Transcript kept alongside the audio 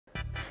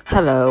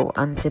Hello,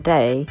 and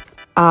today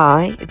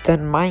I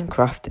done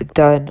Minecraft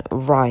done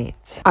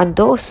right. And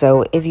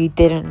also, if you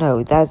didn't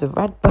know, there's a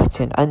red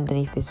button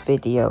underneath this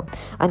video,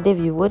 and if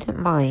you wouldn't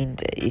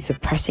mind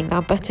pressing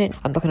that button,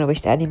 I'm not going to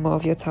waste any more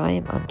of your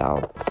time, and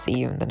I'll see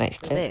you in the next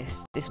clip.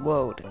 This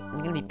world, I'm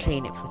going to be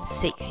playing it for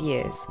 6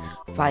 years,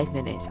 5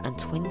 minutes and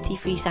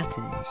 23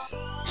 seconds.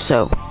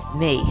 So,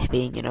 me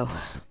being, the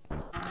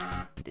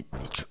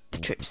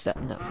tripster,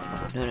 no,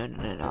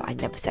 I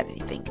never said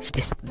anything.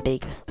 This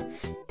big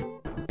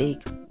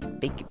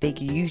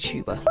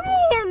YouTuber.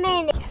 Wait a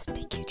minute. Yes,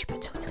 big YouTuber,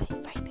 totally,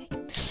 very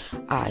big.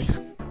 I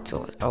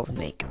thought I would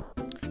make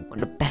one of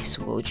the best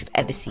worlds you've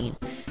ever seen.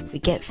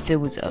 Forget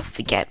filter,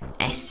 forget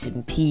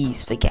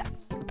SMPs, forget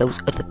those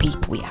other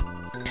people, yeah.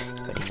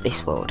 Ready for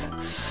this world.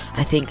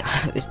 I think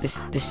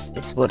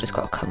this world has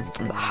got to come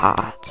from the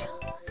heart.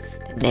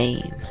 The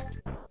name.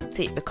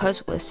 See,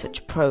 because we're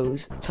such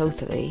pros,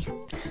 totally,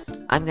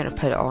 I'm gonna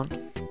put it on.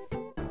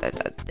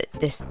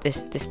 This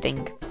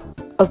thing.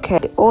 Okay,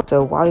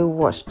 also, while you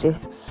watch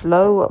this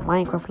slow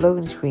Minecraft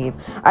loading stream,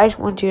 I just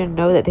want you to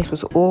know that this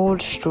was all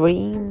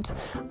streamed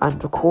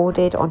and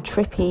recorded on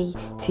Trippy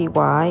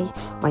TY,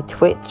 my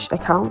Twitch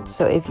account.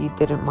 So if you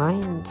didn't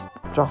mind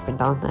dropping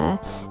down there,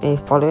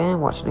 following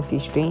and watching a few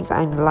streams,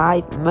 I'm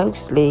live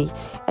mostly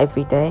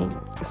every day.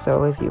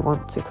 So if you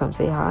want to come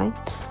say hi,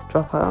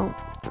 drop out,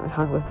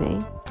 hang with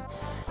me,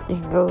 you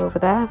can go over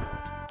there.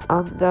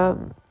 And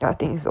I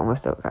think it's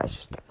almost over, guys.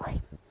 Just get right.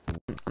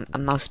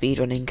 I'm now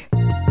speedrunning.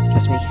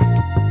 Trust me.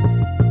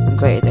 I'm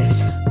great at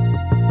this.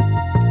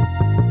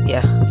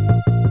 Yeah.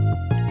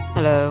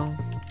 Hello.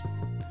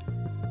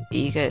 Are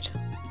you good?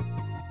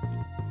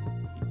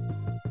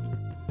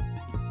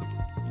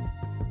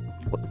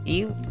 What,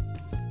 you?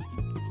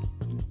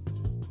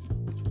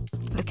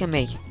 Look at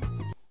me.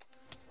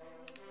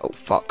 Oh,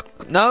 fuck.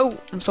 No!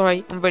 I'm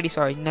sorry. I'm really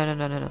sorry. No.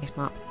 It's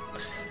not.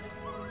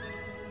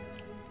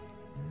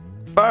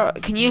 Bro,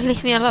 can you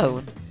leave me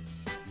alone?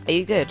 Are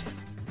you good?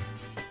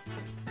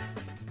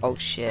 Oh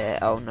shit,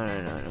 oh no.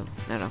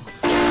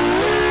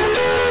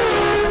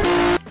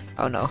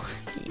 Oh no,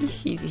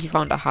 he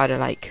found out how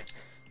to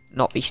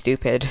not be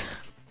stupid.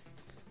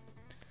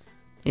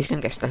 He's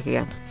gonna get stuck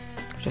again,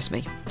 just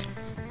me.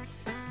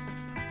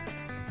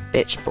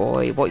 Bitch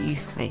boy,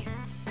 hey.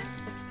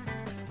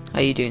 How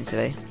you doing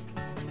today?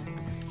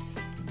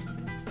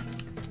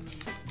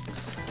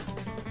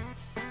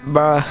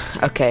 Bruh,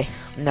 okay,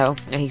 no,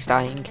 he's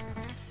dying.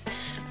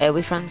 Are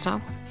we friends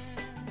now?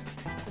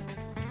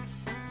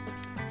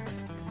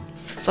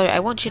 Sorry, I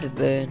want you to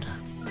burn.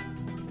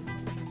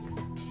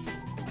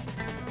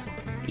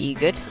 Are you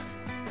good?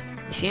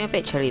 You seem a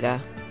bit chilly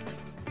there.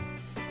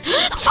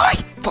 I'm sorry!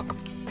 Fuck!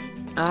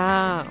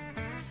 Ah.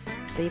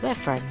 See, we're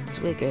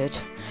friends, we're good.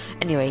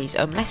 Anyways,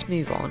 let's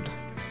move on.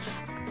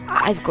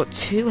 I've got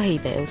 2 hay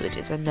bales, which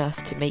is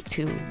enough to make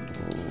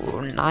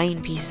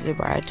 9 pieces of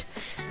bread.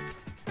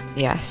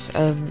 Yes,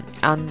 and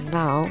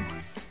now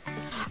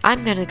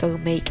I'm gonna go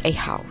make a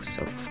house.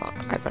 Oh fuck,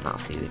 I ran out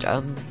of food.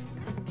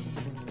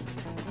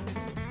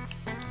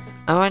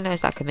 I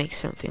realize I can make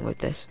something with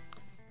this.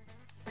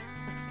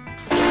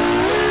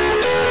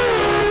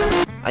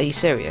 Are you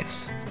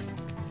serious?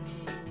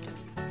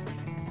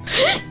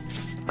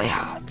 My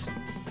heart.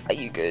 Are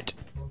you good?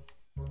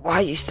 Why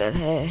are you still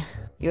here?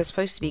 You're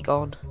supposed to be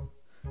gone.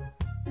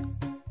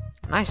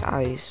 Nice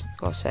eyes,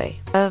 gotta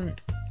say. Do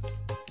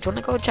you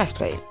wanna go chest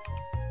play?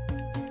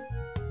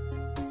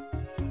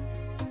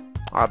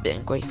 I'm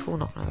being grateful,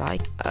 not gonna lie.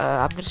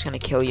 I'm just gonna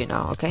kill you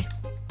now, okay?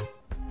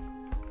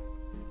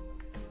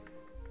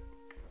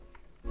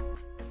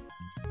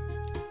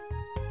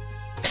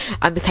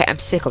 I'm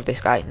sick of this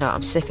guy. No,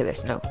 I'm sick of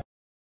this. No.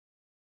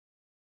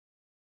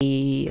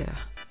 Yeah.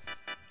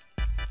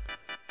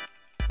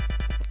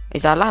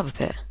 Is that a lava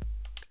pit?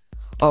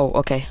 Oh,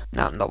 okay.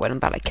 No, I'm not worrying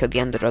about. I killed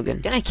the Ender Dragon.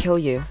 I'm gonna kill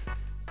you.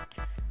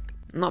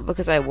 Not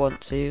because I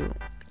want to.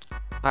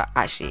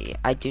 Actually,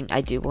 I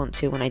do want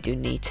to, and I do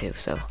need to.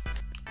 So,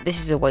 this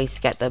is a way to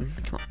get them.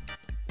 Come on.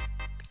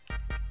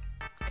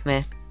 Come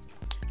here.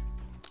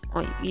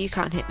 Oh, you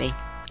can't hit me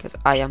because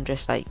I am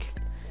just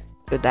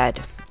you're dead.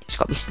 Just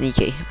gotta be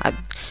sneaky.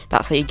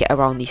 That's how you get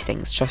around these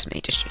things. Trust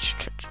me.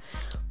 Just.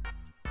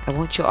 I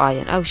want your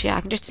iron. Oh shit! I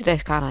can just do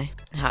this, can't I?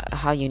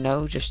 How you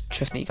know? Just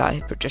trust me,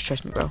 guy. Just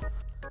trust me, bro.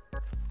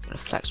 I'm gonna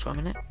flex for a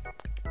minute.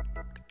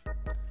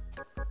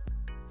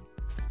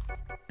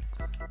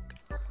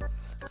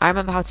 I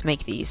remember how to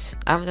make these.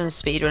 I haven't done a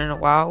speedrun in a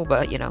while,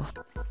 but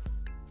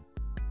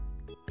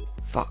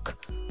Fuck.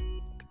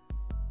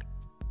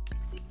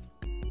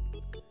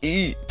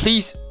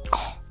 Please.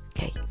 Oh,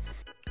 okay.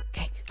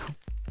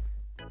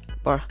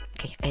 Bar.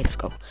 Okay, hey, let's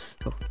go.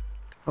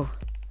 Oh.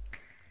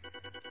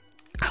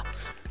 Ow.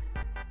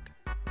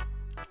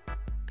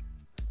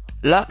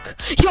 Luck.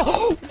 Yo,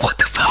 what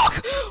the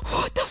fuck?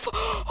 What the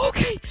fuck?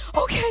 Okay,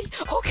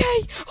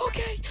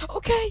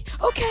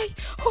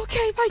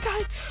 my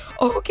guy.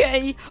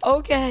 Okay.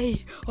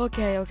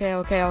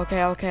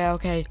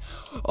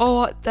 Oh,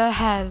 what the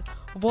hell?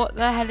 What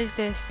the hell is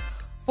this?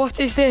 What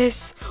is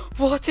this?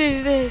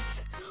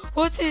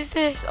 What is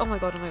this? Oh my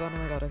god, oh my god, oh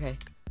my god, okay.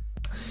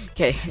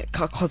 Okay,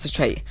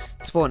 concentrate.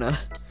 Spawner.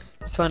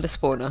 Let's find a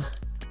spawner.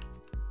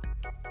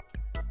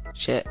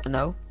 Shit,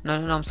 no,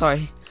 I'm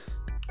sorry.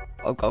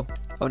 Oh, go.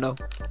 Oh no.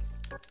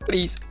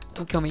 Please,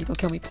 don't kill me,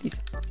 please.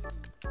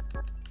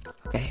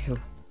 Okay, who?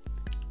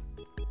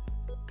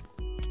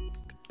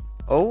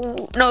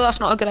 Oh, no, that's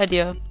not a good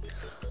idea.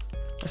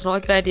 That's not a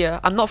good idea.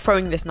 I'm not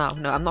throwing this now.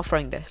 No, I'm not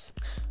throwing this.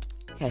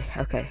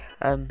 Okay,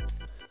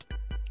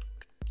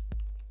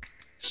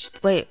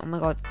 wait, oh my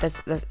god,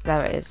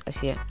 there it is. I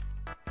see it.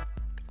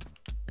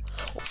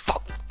 Oh,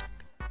 fuck.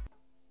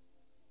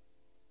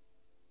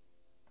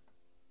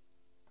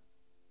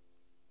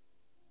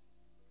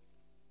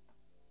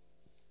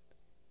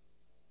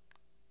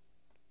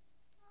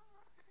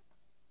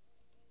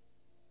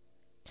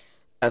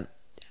 Uh,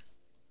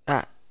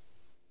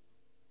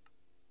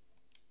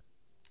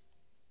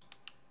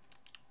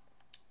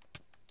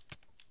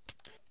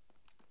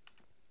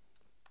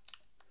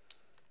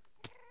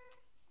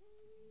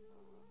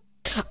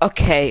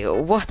 okay,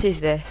 what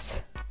is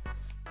this?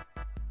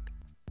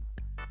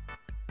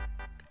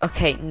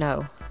 Okay,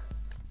 no.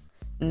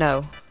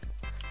 No.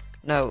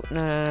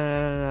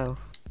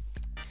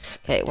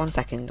 Okay, one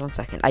second.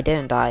 I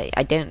didn't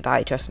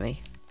die, trust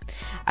me.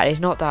 I did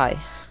not die.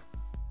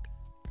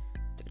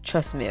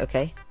 Trust me,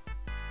 okay?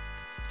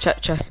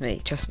 Trust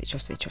me.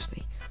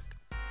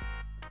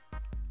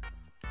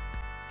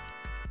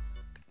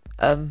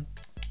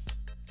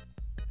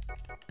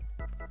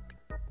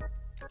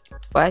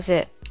 Where is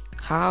it?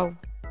 How?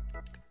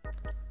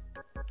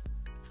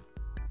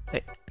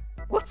 Sorry.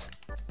 What?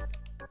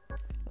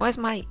 Where's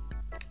my...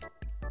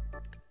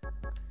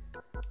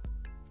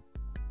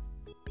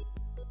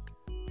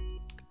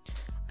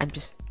 I'm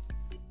just...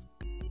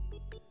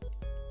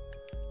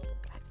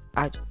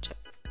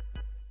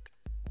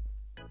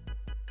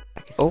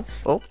 Oh,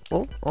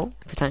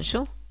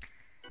 potential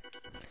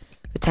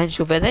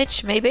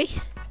village, maybe?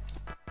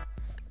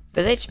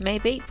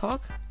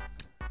 Pog?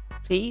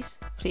 Please,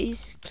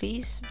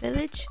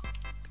 village?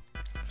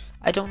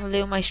 I don't want to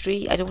live on my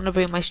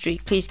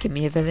street, please give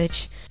me a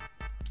village.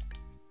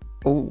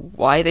 Oh,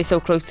 why are they so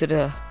close to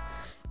the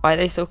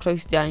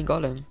Iron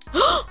Golem?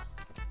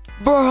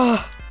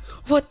 Bruh!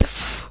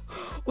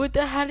 What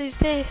the hell is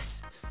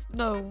this?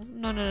 No.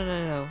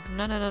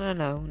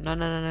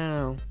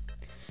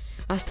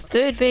 That's the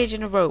third village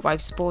in a row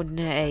I've spawned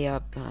near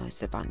a,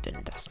 it's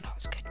abandoned, that's not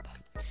as good,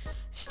 but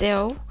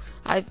still,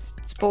 I've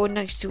spawned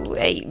next to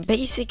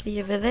basically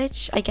a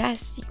village, I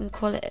guess, you can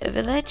call it a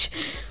village,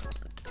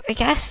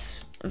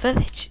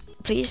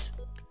 please.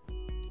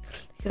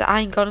 The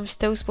Iron Golem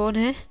still spawn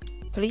here,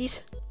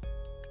 please.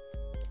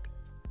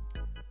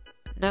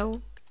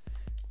 No.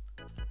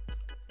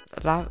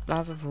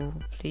 Lava pool,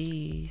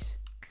 please.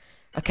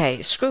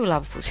 Okay, screw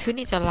lava pools, who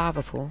needs a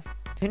lava pool?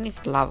 Who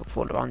needs a lava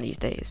pool around these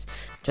days?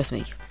 Just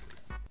me.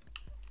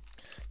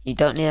 You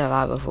don't need a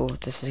lava pool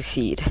to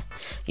succeed.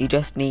 You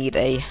just need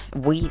a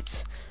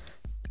wheat,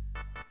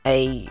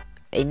 a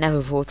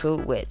nether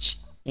portal, which,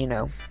 you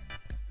know,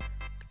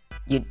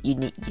 you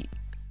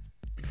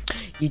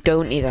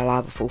don't need a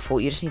lava pool for.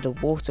 You just need a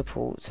water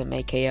pool to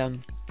make a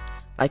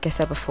like I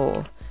said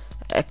before,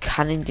 a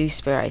can-induced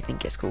spirit. I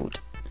think it's called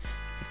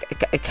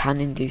a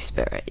can-induced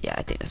spirit. Yeah,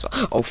 I think that's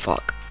what. Oh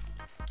fuck!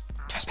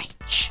 Trust me.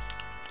 Shh.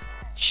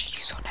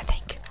 You saw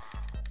nothing.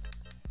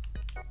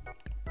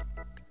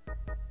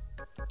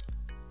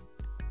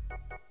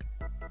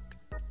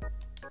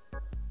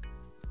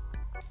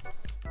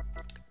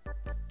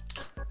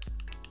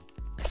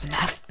 That's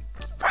enough.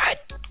 Run.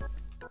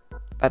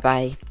 Bye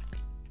bye.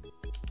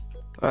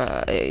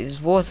 There's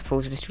water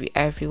pools in the street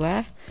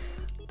everywhere,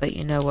 but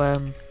you know,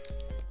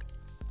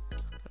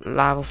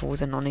 lava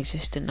pools are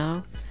non-existent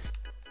now.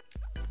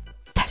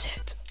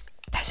 Desert.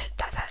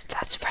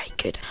 That's very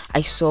good.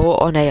 I saw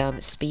on a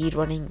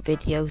speedrunning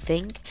video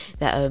thing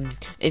that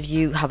if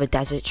you have a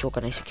desert, you're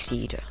gonna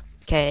succeed.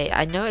 Okay,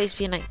 I know it's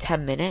been like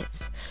 10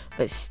 minutes,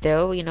 but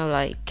still, you know,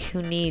 like,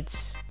 who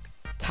needs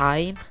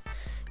time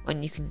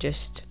when you can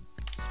just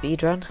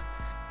speedrun?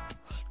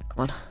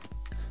 Come on.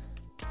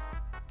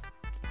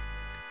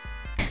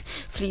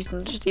 Please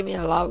don't just give me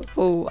a lava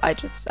pool. I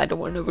don't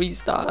want to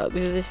restart.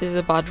 This is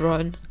a bad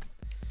run.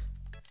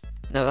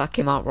 No, that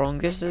came out wrong.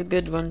 This is a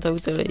good one,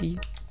 totally.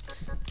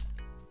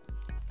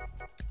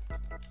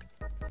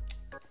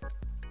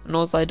 And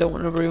also, I don't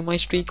want to ruin my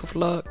streak of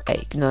luck.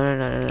 Okay,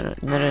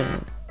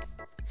 no.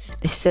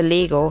 This is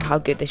illegal, how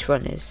good this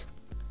run is.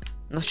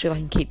 I'm not sure if I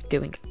can keep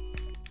doing it.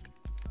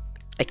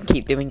 I can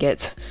keep doing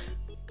it.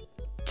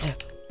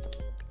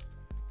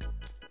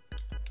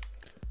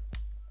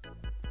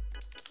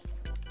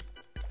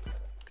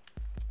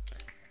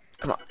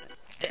 Come on.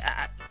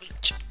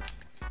 Reach.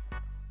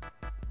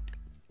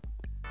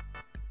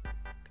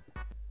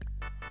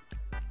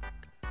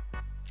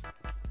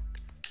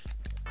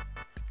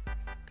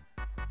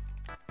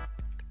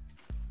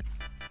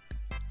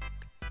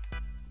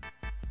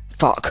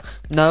 Fuck.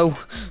 No.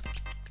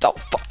 Oh,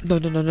 fuck. No.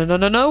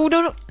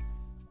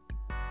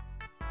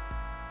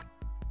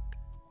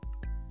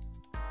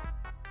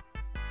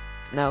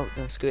 No,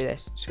 screw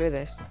this.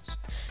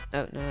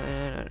 No,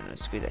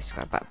 screw this.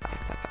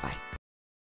 Bye.